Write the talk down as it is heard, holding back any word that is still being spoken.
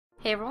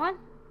Hey everyone,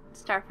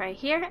 Starfry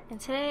here,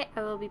 and today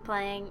I will be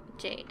playing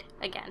Jade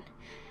again.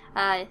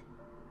 I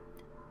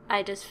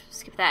just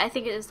skipped that. I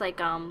think it was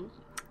like,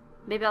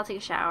 maybe I'll take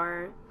a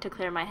shower to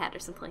clear my head or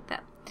something like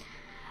that.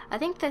 I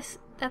think that's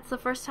the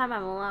first time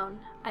I'm alone.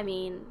 I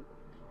mean,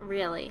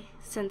 really,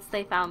 since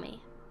they found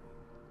me.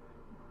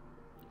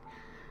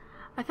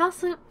 I fell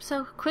asleep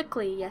so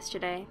quickly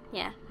yesterday.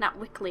 Yeah, not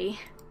wickly.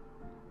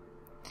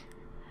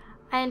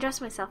 I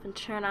undress myself and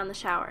turn on the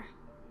shower.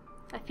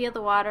 I feel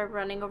the water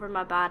running over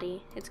my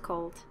body. It's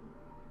cold.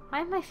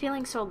 Why am I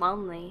feeling so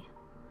lonely?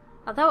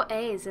 Although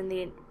A is in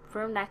the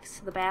room next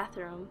to the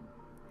bathroom.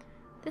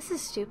 This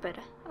is stupid.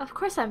 Of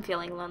course I'm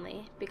feeling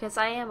lonely, because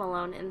I am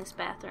alone in this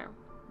bathroom.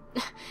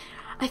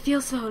 I feel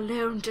so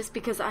alone just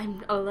because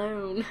I'm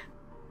alone.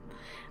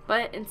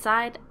 But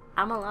inside,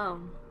 I'm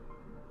alone.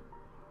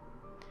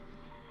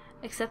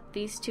 Except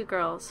these two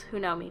girls who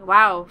know me.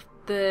 Wow,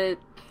 the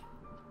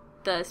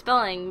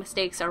spelling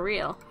mistakes are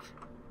real.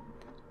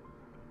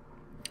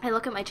 I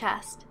look at my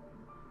chest.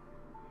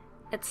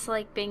 It's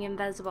like being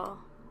invisible.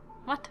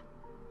 What?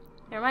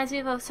 It reminds me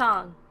of a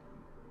song.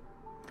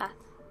 What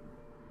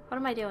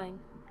am I doing?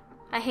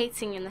 I hate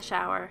singing in the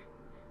shower.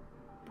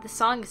 The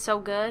song is so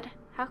good.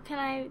 How can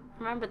I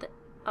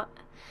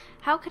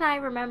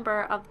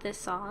remember of this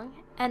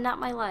song and not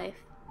my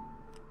life?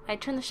 I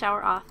turn the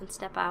shower off and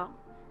step out.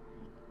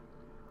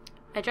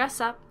 I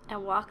dress up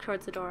and walk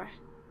towards the door.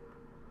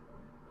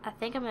 I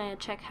think I'm gonna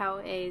check how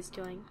A is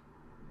doing.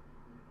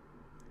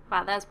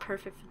 Wow, that was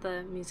perfect for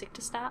the music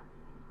to stop.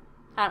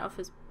 I don't know if it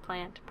was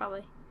planned,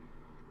 probably.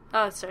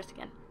 Oh, it starts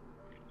again.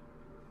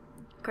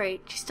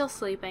 Great, she's still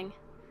sleeping.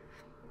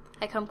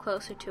 I come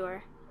closer to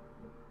her.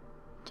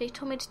 Jake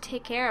told me to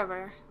take care of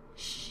her.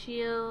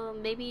 She'll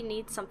maybe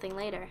need something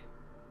later.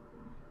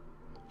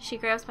 She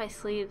grabs my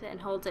sleeve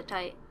and holds it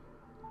tight.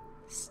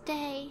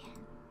 Stay.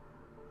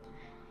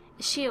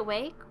 Is she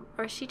awake,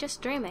 or is she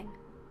just dreaming?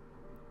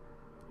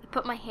 I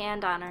put my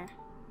hand on her.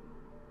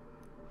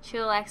 She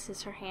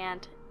relaxes her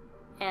hand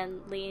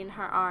and lean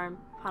her arm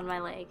on my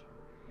leg.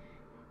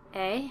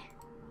 Eh?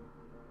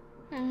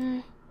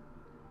 I'm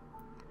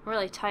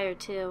really tired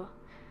too.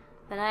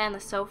 The night on the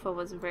sofa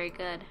wasn't very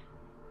good.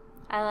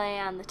 I lie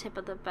on the tip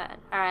of the bed.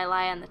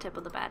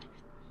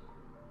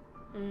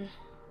 The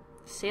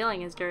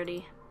ceiling is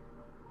dirty.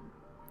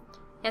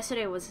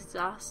 Yesterday was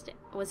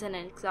an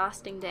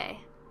exhausting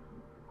day.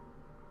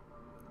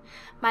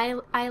 My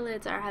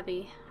eyelids are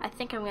heavy. I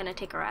think I'm gonna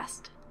take a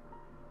rest.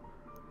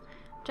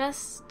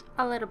 Just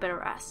a little bit of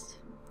rest.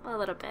 A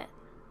little bit.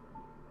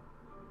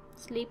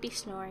 Sleepy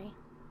snoring.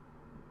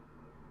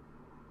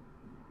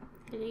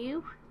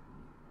 You?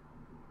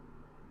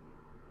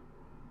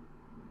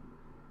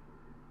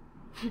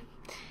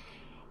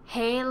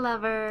 Hey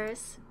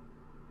lovers.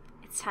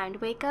 It's time to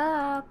wake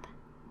up.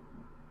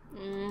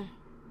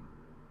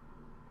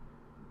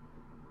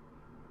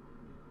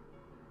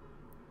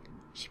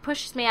 She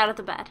pushes me out of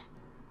the bed.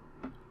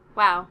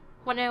 Wow,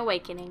 what an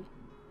awakening.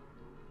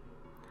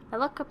 I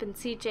look up and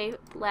see Jay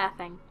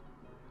laughing.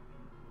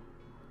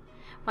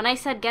 When I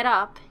said get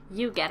up,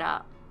 you get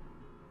up.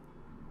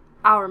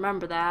 I'll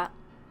remember that.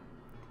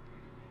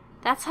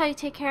 That's how you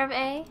take care of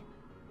A?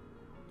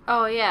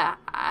 Oh yeah,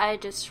 I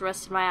just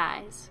rested my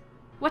eyes.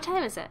 What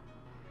time is it?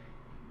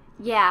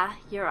 Yeah,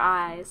 your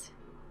eyes.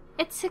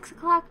 It's 6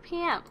 o'clock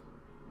p.m.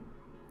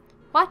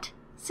 What?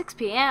 6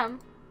 p.m.?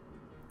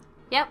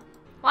 Yep.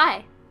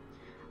 Why?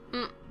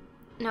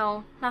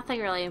 No, nothing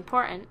really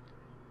important.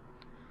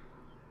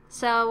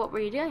 So, what were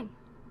you doing?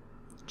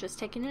 Just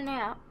taking a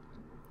nap.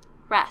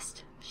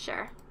 Rest,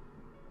 sure.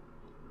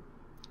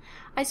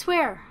 I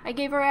swear, I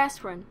gave her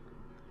aspirin.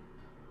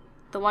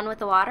 The one with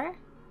the water?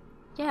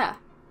 Yeah.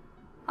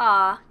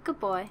 Aw, good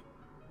boy.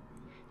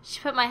 She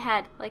put my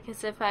head like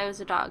as if I was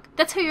a dog.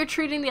 That's how you were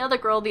treating the other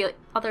girl the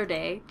other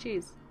day.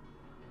 Jeez.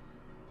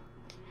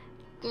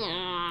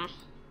 Hello.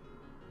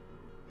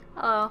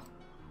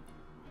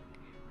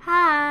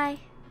 Hi.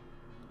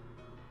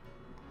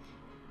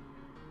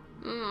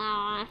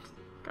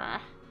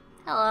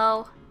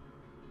 Hello.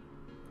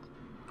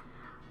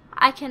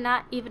 I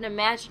cannot even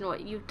imagine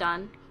what you've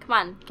done. Come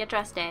on, get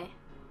dressed, A.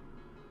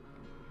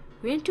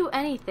 We didn't do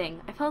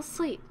anything. I fell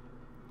asleep.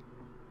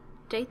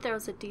 Jade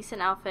throws a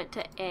decent outfit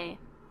to A.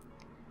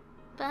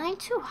 But I'm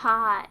too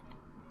hot.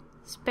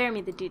 Spare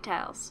me the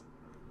details.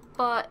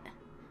 But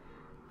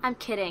I'm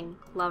kidding,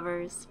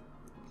 lovers.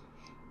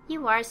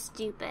 You are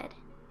stupid.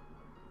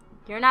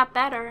 You're not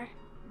better.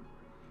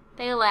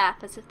 They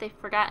laugh as if they've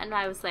forgotten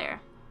I was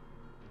there.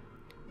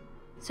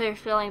 So you're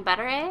feeling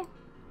better, A?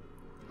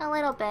 A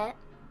little bit.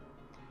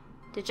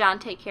 Did John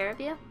take care of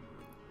you?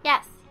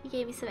 Yes, he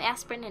gave me some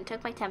aspirin and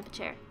took my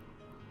temperature.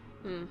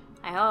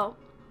 I hope.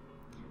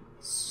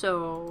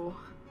 So,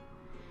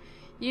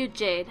 you,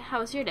 Jade, how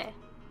was your day?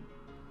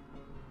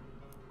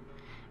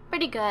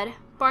 Pretty good.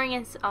 Boring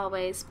as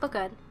always, but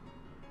good.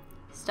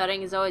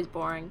 Studying is always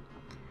boring.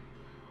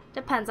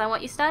 Depends on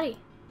what you study.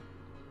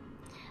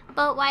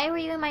 But why were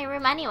you in my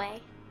room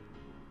anyway?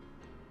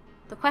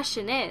 The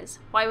question is,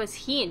 why was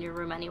he in your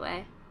room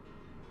anyway?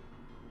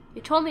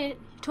 You told me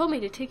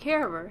to take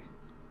care of her.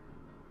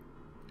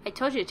 I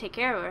told you to take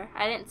care of her.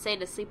 I didn't say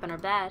to sleep in her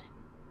bed.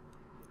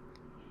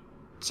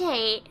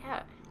 Jade.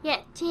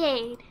 Yeah,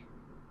 Jade.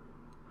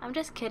 I'm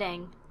just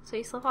kidding. So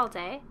you sleep all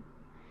day?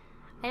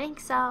 I think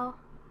so.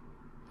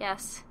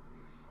 Yes.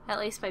 At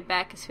least my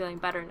back is feeling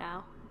better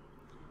now.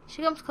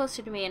 She comes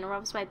closer to me and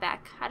rubs my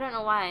back. I don't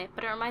know why,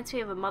 but it reminds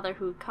me of a mother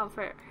who would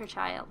comfort her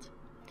child.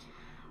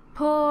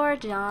 Poor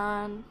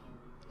John.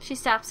 She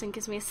stops and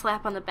gives me a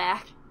slap on the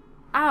back.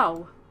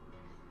 Ow!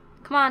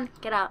 Come on,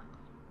 get up.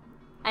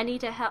 I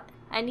need to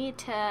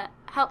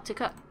help to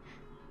cook.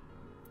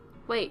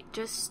 Wait,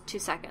 just 2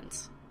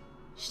 seconds.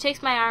 She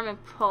takes my arm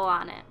and pull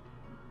on it.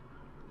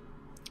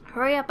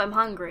 Hurry up, I'm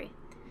hungry.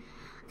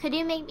 Could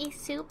you make me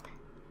soup?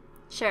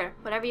 Sure,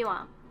 whatever you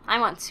want. I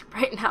want soup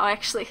right now,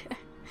 actually.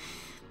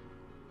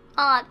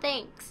 Aw,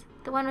 thanks.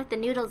 The one with the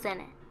noodles in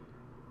it.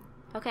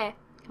 Okay,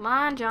 come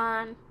on,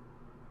 John.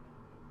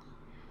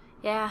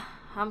 Yeah,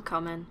 I'm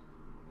coming.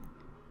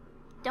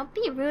 Don't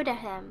be rude to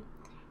him.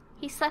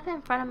 He slept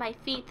in front of my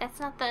feet. That's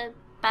not the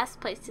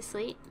best place to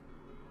sleep.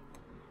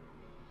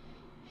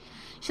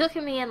 She looked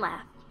at me and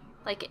laughed,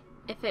 like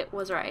if it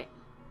was right.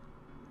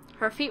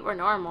 Her feet were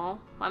normal.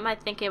 Why am I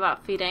thinking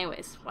about feet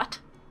anyways? What?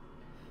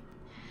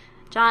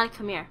 John,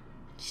 come here.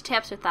 She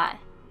taps her thigh.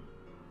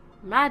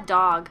 I'm not a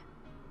dog.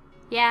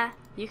 Yeah,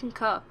 you can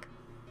cook.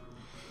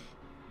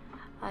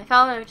 I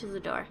follow her to the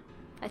door.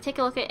 I take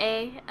a look at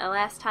A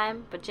last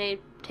time, but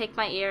Jade take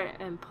my ear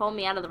and pull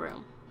me out of the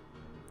room.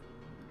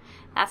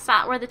 That's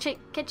not where the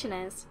kitchen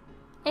is.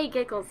 A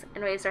giggles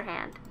and waves her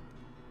hand.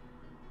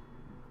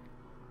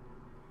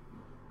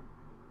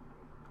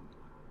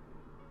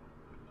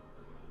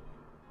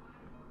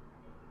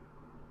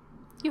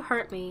 You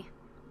hurt me.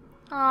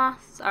 Aw,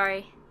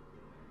 sorry.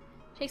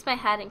 Shakes my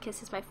head and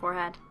kisses my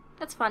forehead.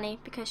 That's funny,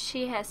 because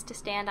she has to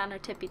stand on her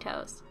tippy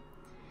toes.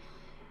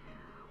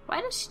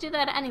 Why does she do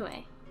that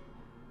anyway?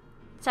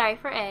 Sorry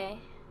for A.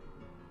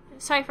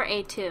 Sorry for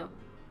A too.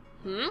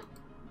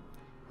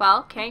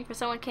 Well, caring for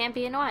someone can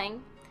be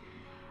annoying.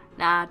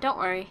 Nah, don't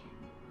worry.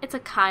 It's a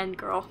kind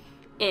girl.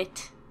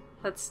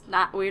 That's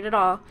not weird at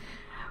all.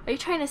 Are you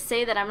trying to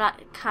say that I'm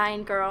not a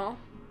kind girl?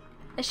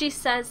 As she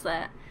say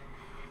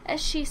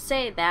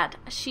that,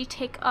 she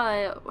takes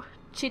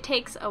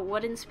a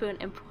wooden spoon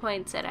and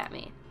points it at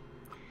me.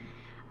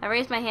 I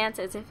raise my hands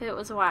as if it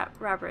was a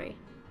robbery.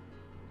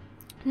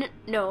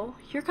 No,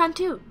 you're kind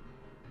too.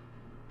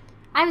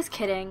 I was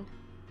kidding.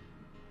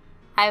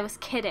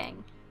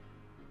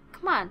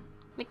 Come on,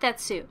 make that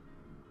soup.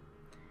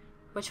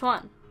 Which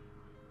one?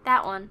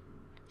 That one.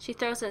 She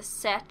throws a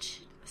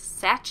sachet?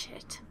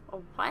 A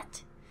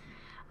what?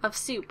 Of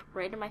soup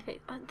right in my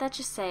face. Let's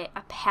just say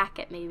a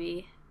packet,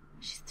 maybe.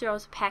 She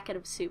throws a packet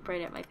of soup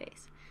right at my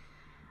face.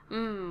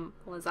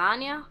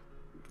 Lasagna?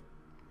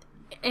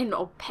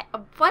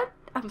 What?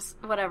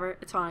 Whatever.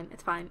 It's fine.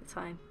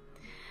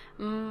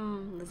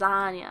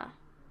 Lasagna.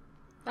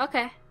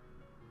 Okay.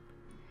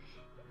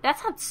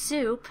 That's not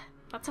soup.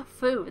 That's a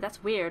food.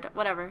 That's weird.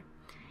 Whatever.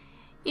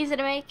 Easy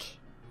to make,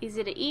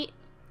 easy to eat,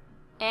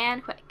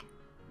 and quick.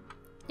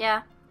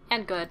 Yeah,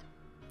 and good.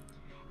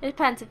 It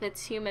depends if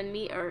it's human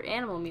meat or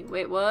animal meat.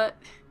 Wait, what?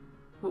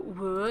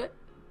 What?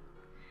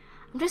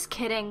 I'm just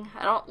kidding.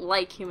 I don't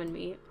like human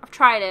meat. I've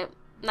tried it.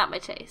 Not my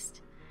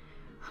taste.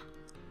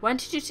 When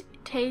did you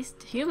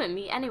taste human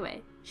meat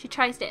anyway? She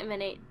tries to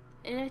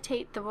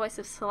imitate the voice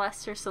of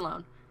Sylvester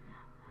Stallone.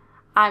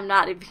 I'm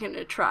not even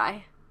gonna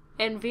try.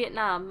 In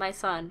Vietnam, my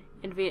son.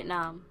 In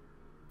Vietnam.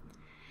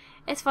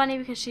 It's funny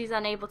because she's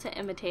unable to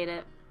imitate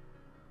it.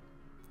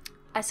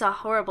 I saw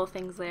horrible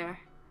things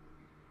there.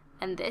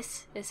 And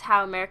this is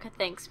how America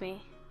thanks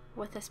me,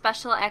 with a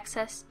special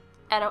access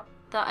at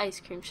the ice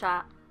cream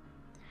shop.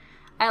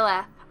 I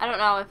laugh. I don't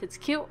know if it's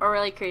cute or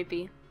really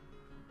creepy.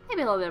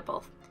 Maybe a little bit of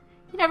both.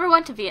 You never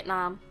went to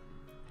Vietnam.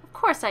 Of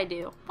course I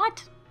do.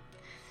 What?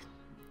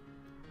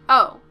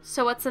 Oh,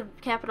 so what's the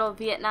capital of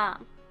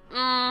Vietnam?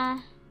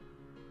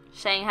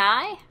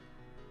 Shanghai?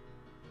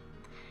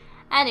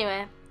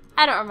 Anyway,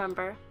 I don't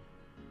remember.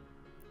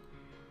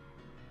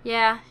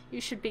 Yeah,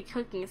 you should be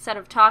cooking instead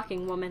of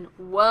talking, woman.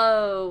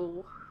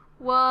 Whoa.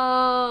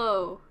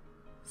 Whoa.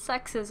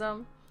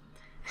 Sexism.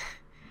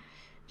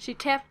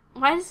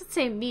 Why does it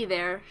say me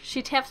there?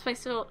 She taps my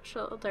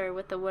shoulder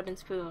with the wooden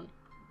spoon.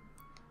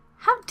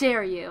 How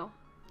dare you?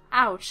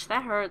 Ouch,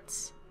 that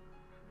hurts.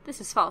 This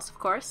is false, of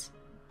course.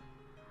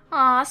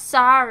 Aw,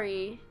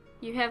 sorry.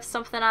 You have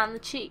something on the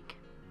cheek.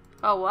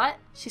 Oh, what?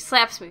 She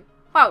slaps me.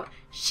 Wow,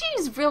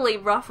 she's really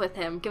rough with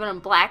him, giving him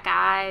black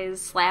eyes,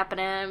 slapping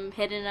him,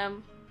 hitting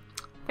him.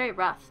 Very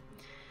rough.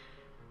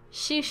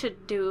 She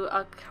should do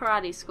a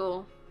karate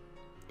school.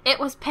 It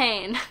was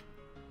pain.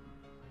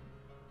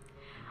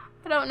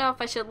 I don't know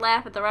if I should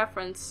laugh at the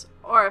reference,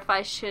 or if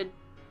I should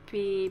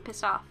be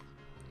pissed off.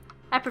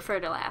 I prefer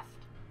to laugh.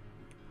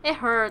 It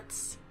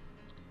hurts.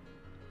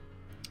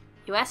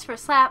 You asked for a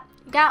slap,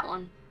 you got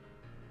one.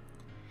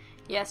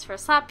 You asked for a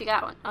slap, you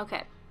got one.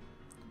 Okay.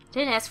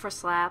 Didn't ask for a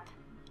slap.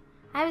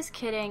 I was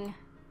kidding.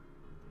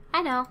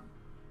 I know.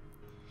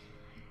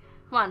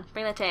 Come on,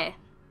 bring the tea.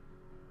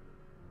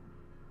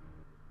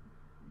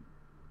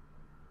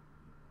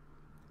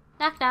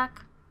 Knock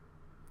knock.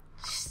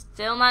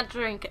 Still not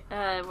wearing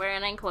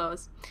any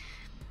clothes.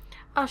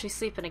 Oh, she's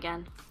sleeping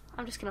again.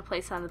 I'm just gonna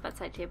place her on the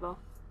bedside table.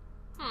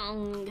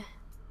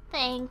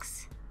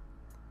 Thanks.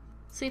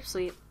 Sleep,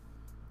 sleep.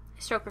 I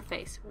stroke her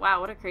face.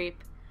 Wow, what a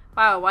creep.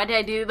 Wow, why did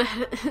I do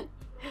that?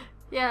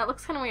 Yeah, it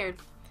looks kind of weird.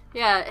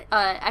 Yeah,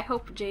 I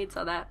hope Jade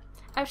saw that.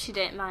 I hope she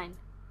didn't mind.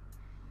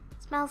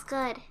 Smells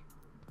good.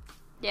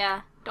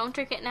 Yeah, don't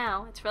drink it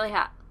now. It's really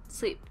hot.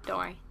 Sleep, don't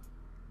worry.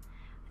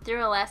 I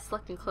threw a last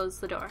look and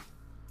closed the door.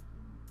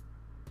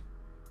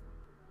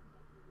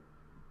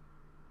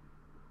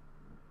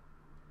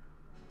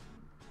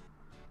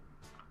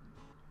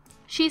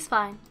 She's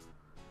fine.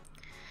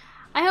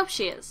 I hope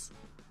she is.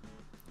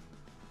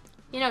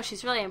 You know,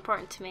 she's really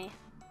important to me.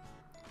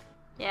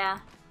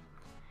 Yeah.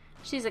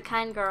 She's a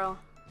kind girl.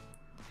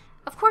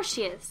 Of course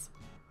she is.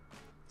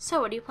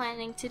 So, what are you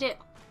planning to do?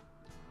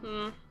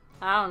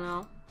 I don't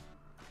know.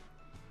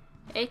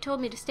 A told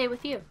me to stay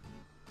with you.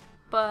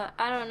 But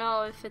I don't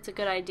know if it's a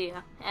good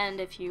idea, and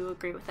if you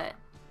agree with it.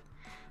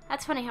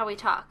 That's funny how we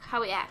talk,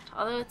 how we act,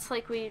 although it's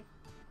like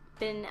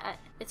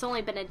it's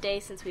only been a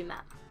day since we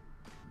met.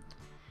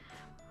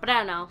 But I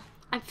don't know.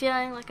 I'm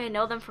feeling like I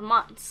know them for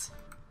months.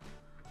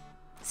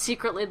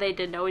 Secretly, they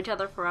did know each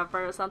other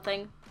forever or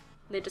something.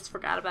 They just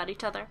forgot about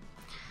each other.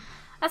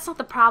 That's not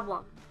the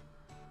problem.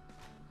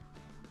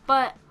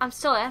 But I'm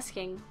still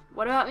asking,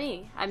 what about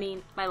me? I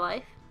mean, my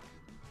life?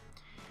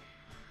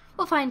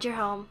 We'll find your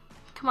home.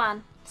 Come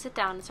on, sit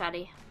down, it's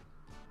ready.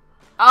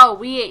 Oh,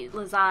 we ate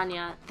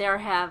lasagna.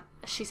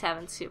 She's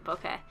having soup,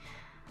 okay.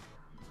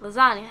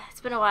 Lasagna, it's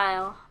been a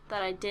while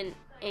that I didn't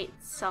eat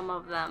some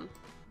of them.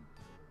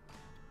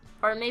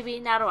 Or maybe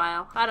not a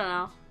while, I don't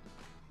know.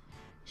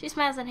 She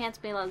smiles and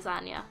hands me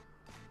lasagna.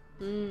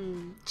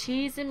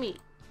 Cheese and meat.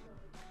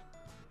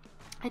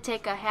 I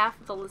take a half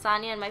of the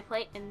lasagna in my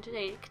plate and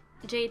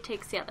Jade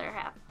takes the other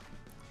half.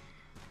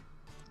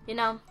 You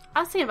know, I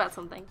was thinking about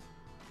something.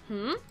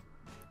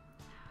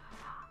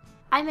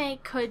 I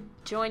could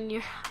join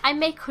you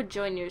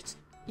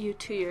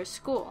to your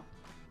school.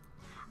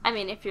 I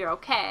mean, if you're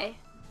okay,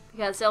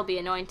 because it'll be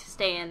annoying to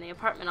stay in the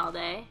apartment all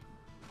day.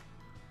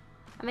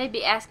 I may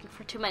be asking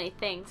for too many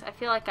things. I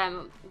feel like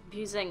I'm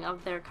abusing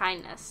of their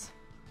kindness.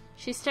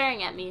 She's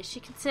staring at me as she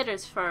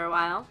considers for a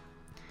while.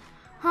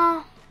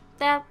 I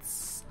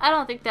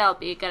don't think that'll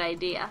be a good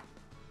idea.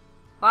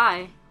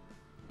 Why?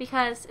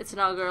 Because it's an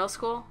all-girls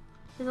school.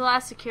 There's a lot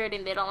of security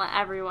and they don't let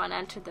everyone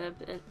enter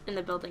in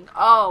the building.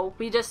 Oh,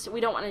 we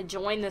don't want to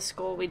join the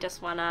school. We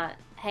just want to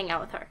hang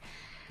out with her.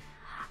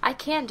 I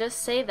can't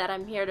just say that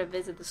I'm here to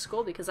visit the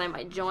school because I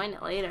might join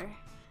it later.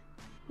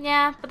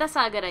 Yeah, but that's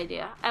not a good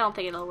idea. I don't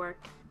think it'll work.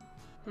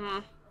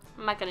 I'm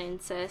not gonna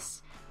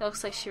insist. It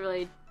looks like she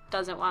really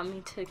doesn't want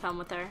me to come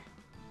with her.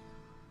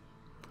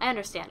 I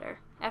understand her.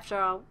 After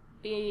all,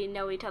 we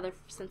know each other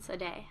since a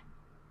day.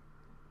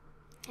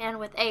 And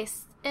with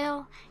Ace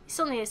ill, you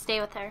still need to stay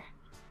with her.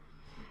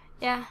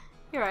 Yeah,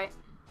 you're right.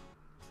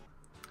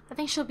 I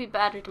think she'll be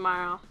better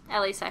tomorrow.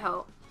 At least I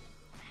hope.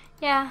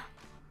 Yeah.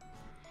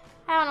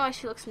 I don't know why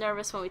she looks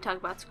nervous when we talk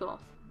about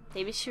school.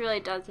 Maybe she really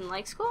doesn't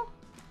like school?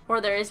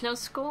 Or there is no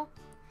school?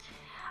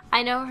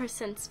 I know her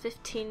since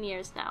 15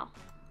 years now.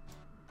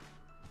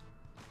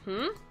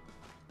 You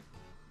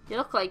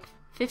look like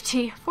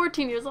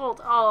 14 years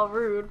old. Oh,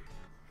 rude.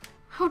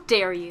 How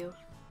dare you?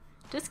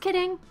 Just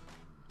kidding.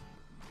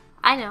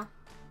 I know.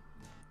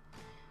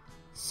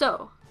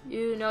 So,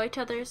 you know each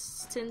other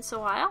since a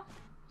while?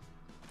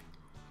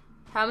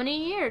 How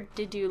many years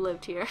did you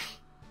live here?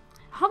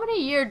 How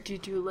many years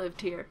did you live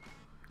here?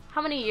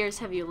 How many years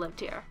have you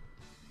lived here?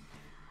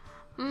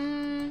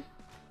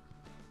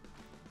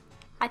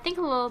 I think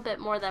a little bit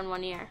more than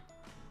 1 year.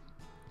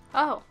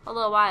 Oh, a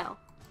little while.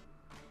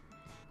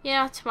 You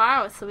know,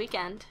 tomorrow is the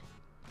weekend.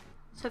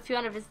 So if you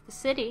want to visit the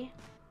city,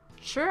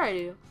 sure I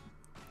do.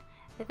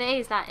 If A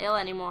is not ill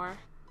anymore.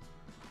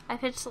 I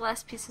finished the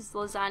last pieces of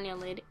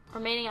lasagna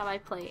remaining on my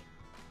plate.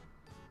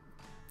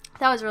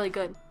 That was really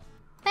good.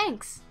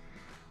 Thanks.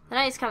 The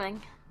night is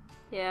coming.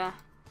 Yeah.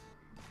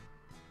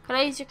 Could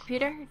I use your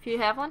computer if you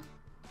have one?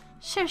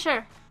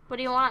 Sure. What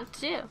do you want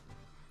to do?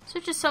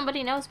 Search if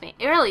somebody knows me.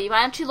 Really,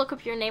 why don't you look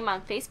up your name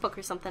on Facebook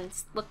or something?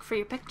 Look for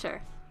your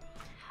picture.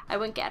 I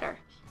wink at her.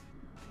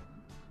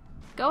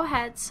 Go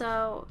ahead,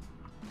 so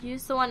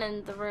use the one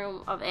in the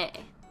room of A.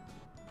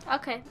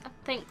 Okay,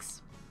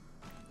 thanks.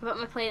 I put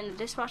my plate in the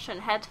dishwasher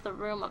and head to the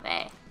room of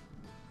A.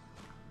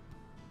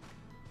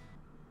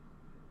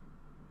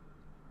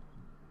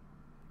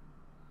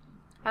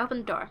 I open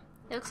the door.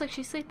 It looks like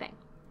she's sleeping.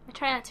 I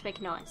try not to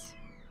make noise.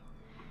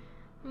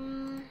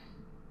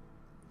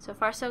 So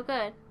far so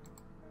good.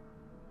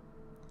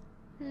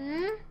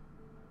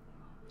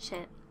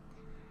 Shit.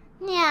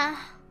 Yeah.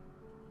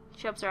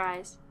 She opens her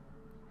eyes.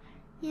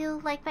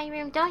 You like my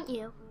room, don't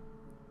you?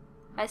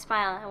 I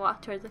smile and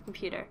walk towards the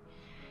computer.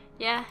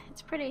 Yeah,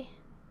 it's pretty.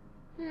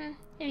 If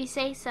you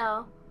say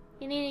so.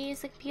 You need to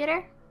use the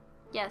computer?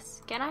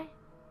 Yes, can I?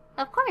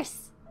 Of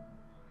course.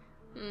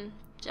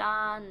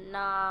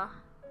 Jonathan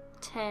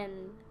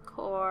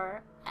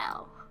Core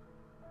L.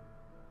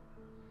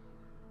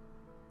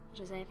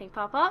 Does anything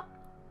pop up?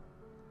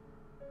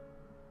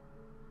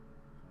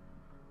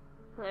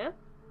 Hello?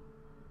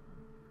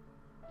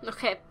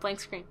 Okay, blank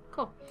screen.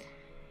 Cool.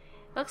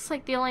 Looks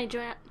like the only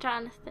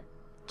Jonathan.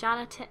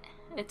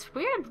 It's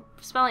weird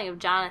spelling of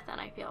Jonathan,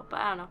 I feel, but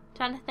I don't know.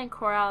 Jonathan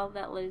Corral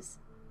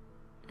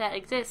that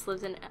exists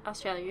lives in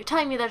Australia. You're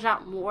telling me there's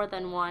not more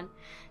than one?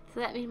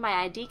 Does that mean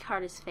my ID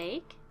card is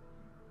fake?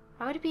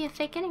 Why would it be a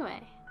fake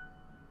anyway?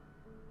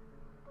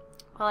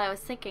 While I was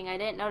thinking, I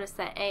didn't notice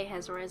that A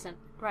has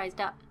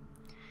rised up.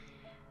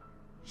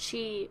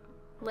 She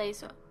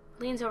leans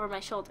over my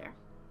shoulder.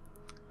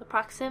 The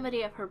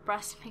proximity of her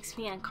breast makes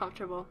me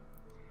uncomfortable.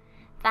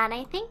 That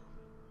anything?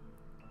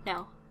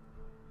 No.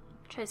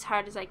 I try as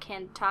hard as I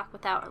can to talk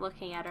without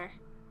looking at her.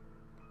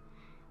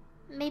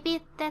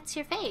 Maybe that's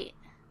your fate.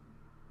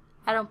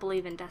 I don't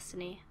believe in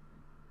destiny.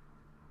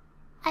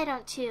 I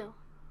don't too.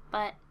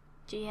 But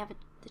do you have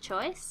the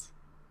choice?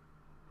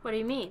 What do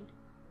you mean?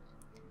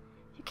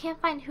 You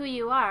can't find who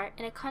you are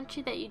in a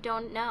country that you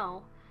don't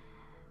know.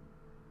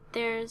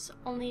 There's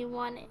only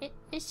one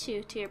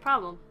issue to your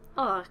problem.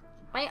 Oh,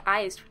 my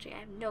eye is twitching. I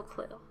have no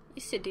clue. I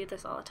used to do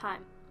this all the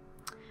time.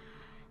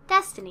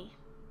 Destiny.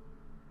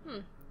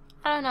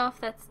 I don't know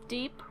if that's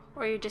deep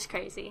or you're just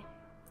crazy.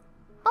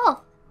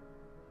 Both.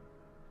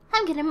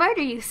 I'm gonna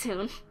murder you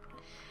soon.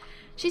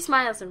 She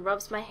smiles and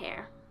rubs my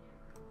hair.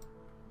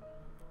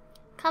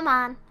 Come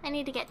on, I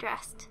need to get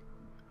dressed.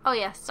 Oh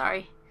yeah,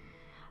 sorry.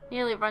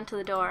 Nearly run to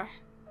the door.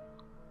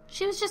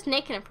 She was just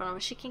naked in front of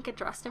us. She can't get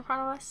dressed in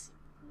front of us?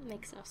 It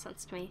makes no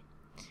sense to me.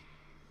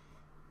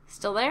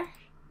 Still there?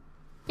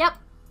 Yep.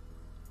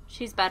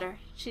 She's better.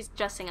 She's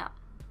dressing up.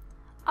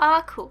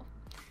 Ah, cool.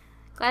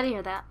 Glad to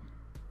hear that.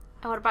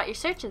 And what about your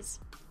searches?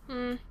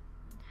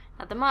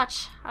 Nothing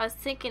much. I was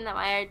thinking that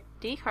my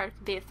ID card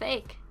could be a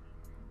fake.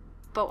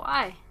 But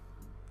why?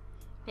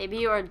 Maybe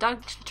you were a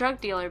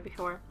drug dealer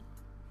before.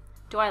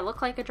 Do I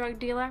look like a drug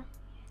dealer?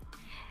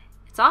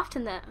 It's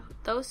often that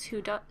those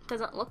who don't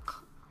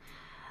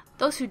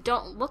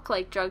look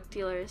like drug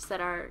dealers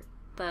that are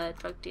the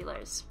drug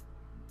dealers.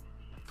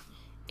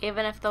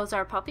 Even if those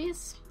are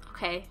puppies?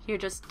 Okay, you're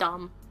just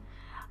dumb.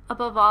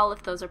 Above all,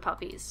 if those are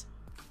puppies.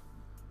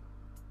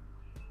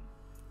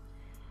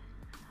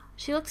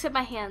 She looks at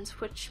my hands,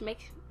 which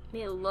make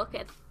me look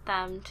at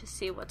them to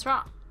see what's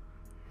wrong.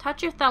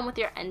 Touch your thumb with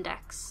your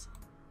index.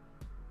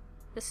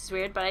 This is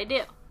weird, but I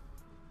do.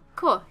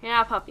 Cool, you're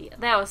not a puppy.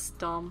 That was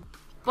dumb.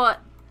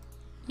 But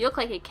you look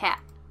like a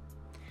cat.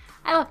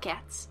 I love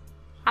cats.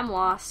 I'm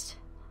lost.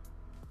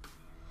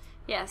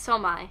 Yeah, so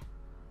am I.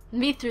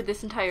 Me through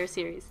this entire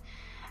series.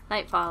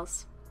 Night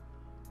falls.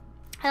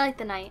 I like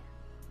the night.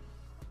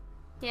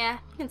 Yeah,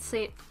 you can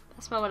sleep.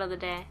 Best moment of the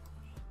day.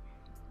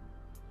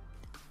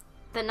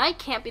 The night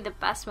can't be the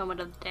best moment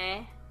of the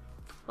day.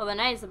 Well, the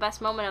night is the best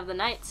moment of the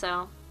night,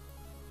 so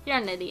you're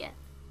an idiot.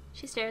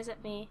 She stares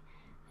at me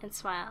and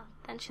smiles.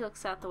 Then she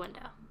looks out the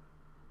window.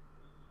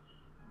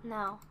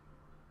 No.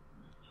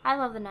 I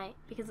love the night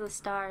because of the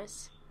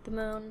stars, the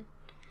moon.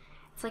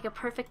 It's like a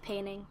perfect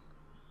painting.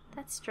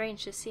 That's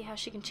strange to see how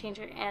she can change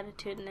her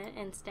attitude in an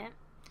instant.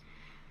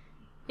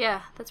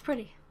 Yeah, that's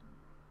pretty.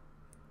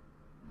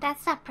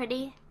 That's not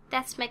pretty.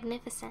 That's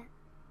magnificent.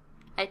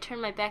 I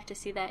turn my back to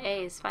see that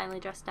A is finally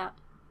dressed up.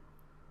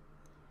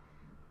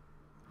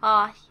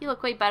 Aw, you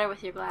look way better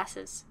with your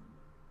glasses.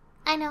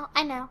 I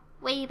know.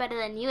 Way better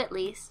than you at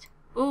least.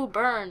 Ooh,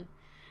 burn.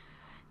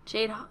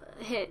 Jade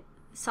hit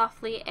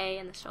softly A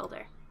in the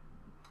shoulder.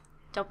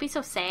 Don't be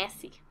so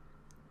sassy.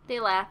 They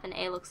laugh and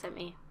A looks at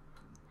me.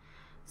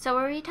 So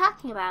what were you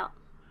talking about?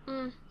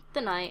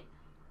 The night.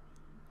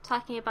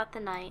 Talking about the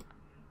night.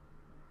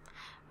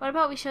 What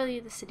about we show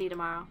you the city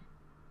tomorrow?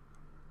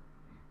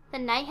 The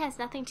night has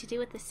nothing to do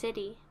with the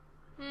city.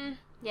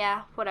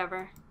 Yeah,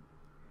 whatever.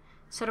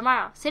 So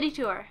tomorrow, city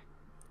tour.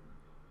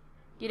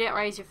 You didn't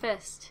raise your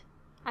fist.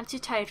 I'm too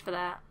tired for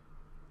that.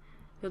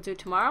 You'll do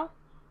tomorrow?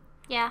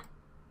 Yeah.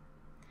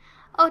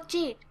 Oh,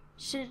 Jade,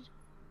 should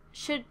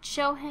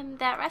show him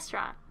that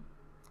restaurant.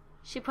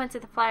 She points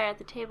at the flyer at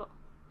the table.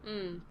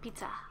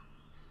 Pizza.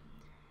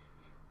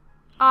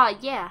 Ah,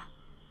 yeah.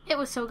 It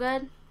was so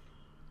good.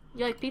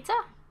 You like pizza?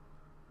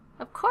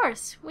 Of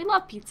course, we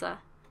love pizza.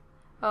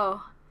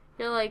 Oh,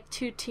 you're like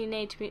two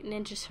Teenage Mutant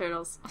Ninja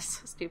Turtles.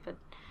 So stupid.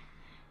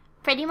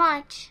 Pretty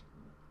much.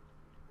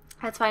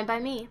 That's fine by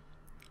me.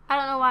 I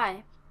don't know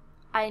why.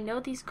 I know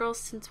these girls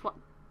since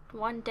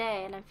one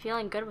day, and I'm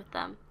feeling good with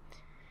them.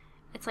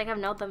 It's like I've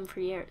known them for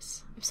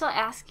years. I'm still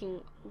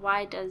asking,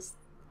 why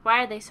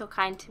are they so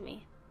kind to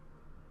me?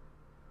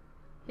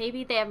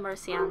 Maybe they have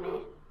mercy on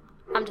me.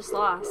 I'm just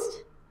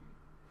lost.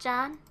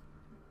 John?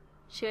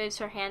 She waves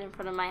her hand in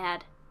front of my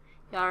head.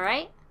 You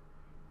alright?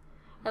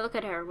 I look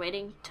at her,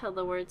 waiting till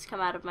the words come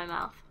out of my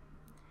mouth.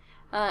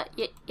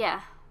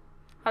 Yeah.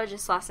 I was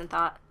just lost in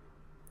thought.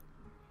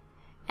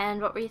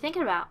 And what were you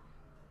thinking about?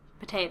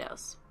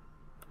 Potatoes.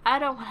 I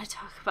don't want to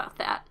talk about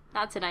that.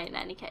 Not tonight in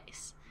any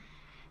case.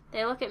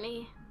 They look at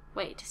me,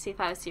 wait to see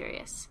if I was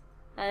serious.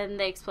 Then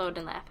they explode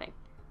in laughing.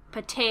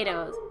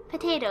 Potatoes.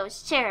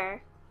 Potatoes,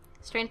 sure.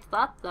 Strange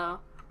thought, though.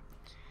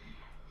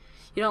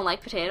 You don't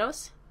like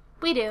potatoes?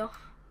 We do.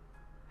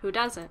 Who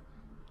doesn't?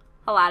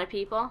 A lot of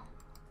people.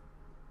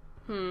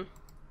 So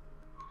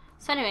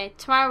anyway,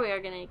 tomorrow we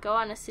are going to go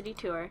on a city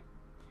tour,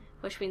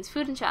 which means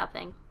food and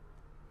shopping.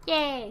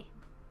 Yay!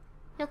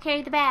 You'll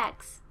carry the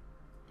bags.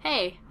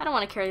 Hey, I don't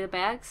want to carry the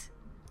bags.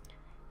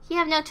 You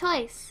have no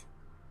choice.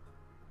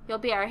 You'll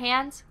be our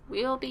hands,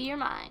 we will be your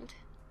mind.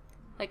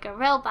 Like a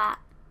robot.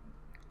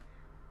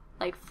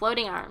 Like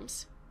floating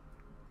arms.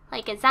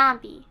 Like a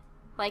zombie.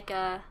 Like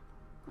a...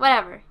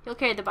 whatever. You'll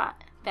carry the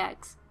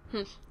bags.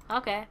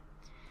 Okay.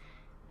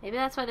 Maybe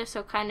that's why they're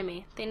so kind to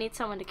me. They need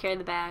someone to carry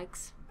the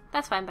bags.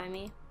 That's fine by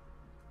me.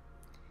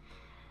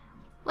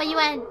 What you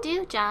want to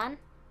do, John?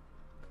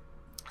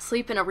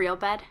 Sleep in a real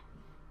bed?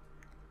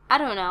 I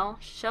don't know.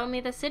 Show me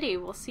the city.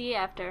 We'll see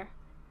after.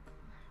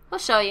 We'll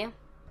show you.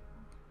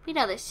 We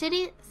know the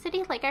city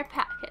like our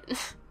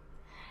pocket.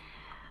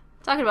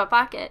 Talking about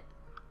pocket.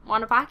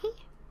 Want a pocky?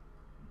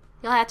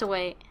 You'll have to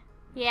wait.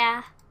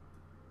 Yeah.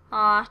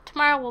 Aw,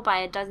 tomorrow we'll buy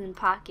a dozen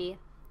pocky.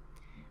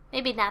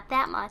 Maybe not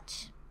that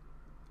much.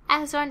 I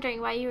was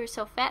wondering why you were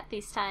so fat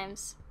these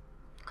times.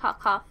 Cough,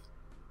 cough.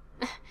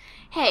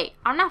 Hey,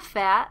 I'm not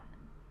fat.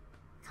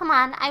 Come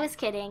on, I was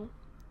kidding.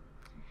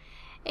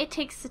 It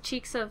takes the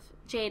cheeks of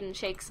Jade and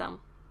shakes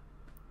them.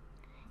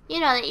 You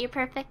know that you're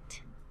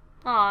perfect.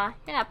 Aw,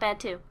 you're not bad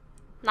too.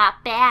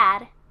 Not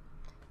bad.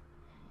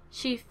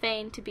 She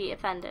feigned to be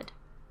offended.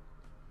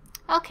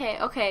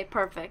 Okay,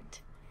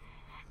 perfect.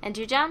 And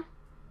you, John?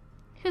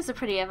 Who's the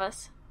pretty of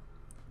us?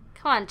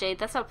 Come on, Jade,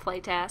 that's a play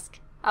task.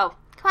 Oh,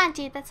 come on,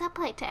 Jade, that's a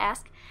play to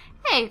ask.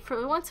 Hey,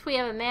 for once we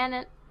have men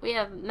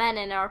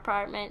in our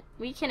apartment.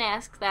 We can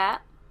ask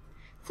that.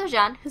 So,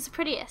 John, who's the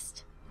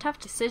prettiest? Tough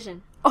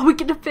decision. Oh, we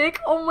get to pick?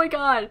 Oh my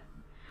god.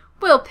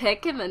 We'll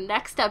pick in the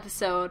next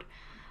episode.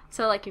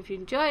 So, if you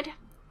enjoyed,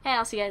 and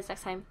I'll see you guys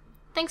next time.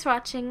 Thanks for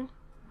watching.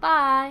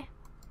 Bye.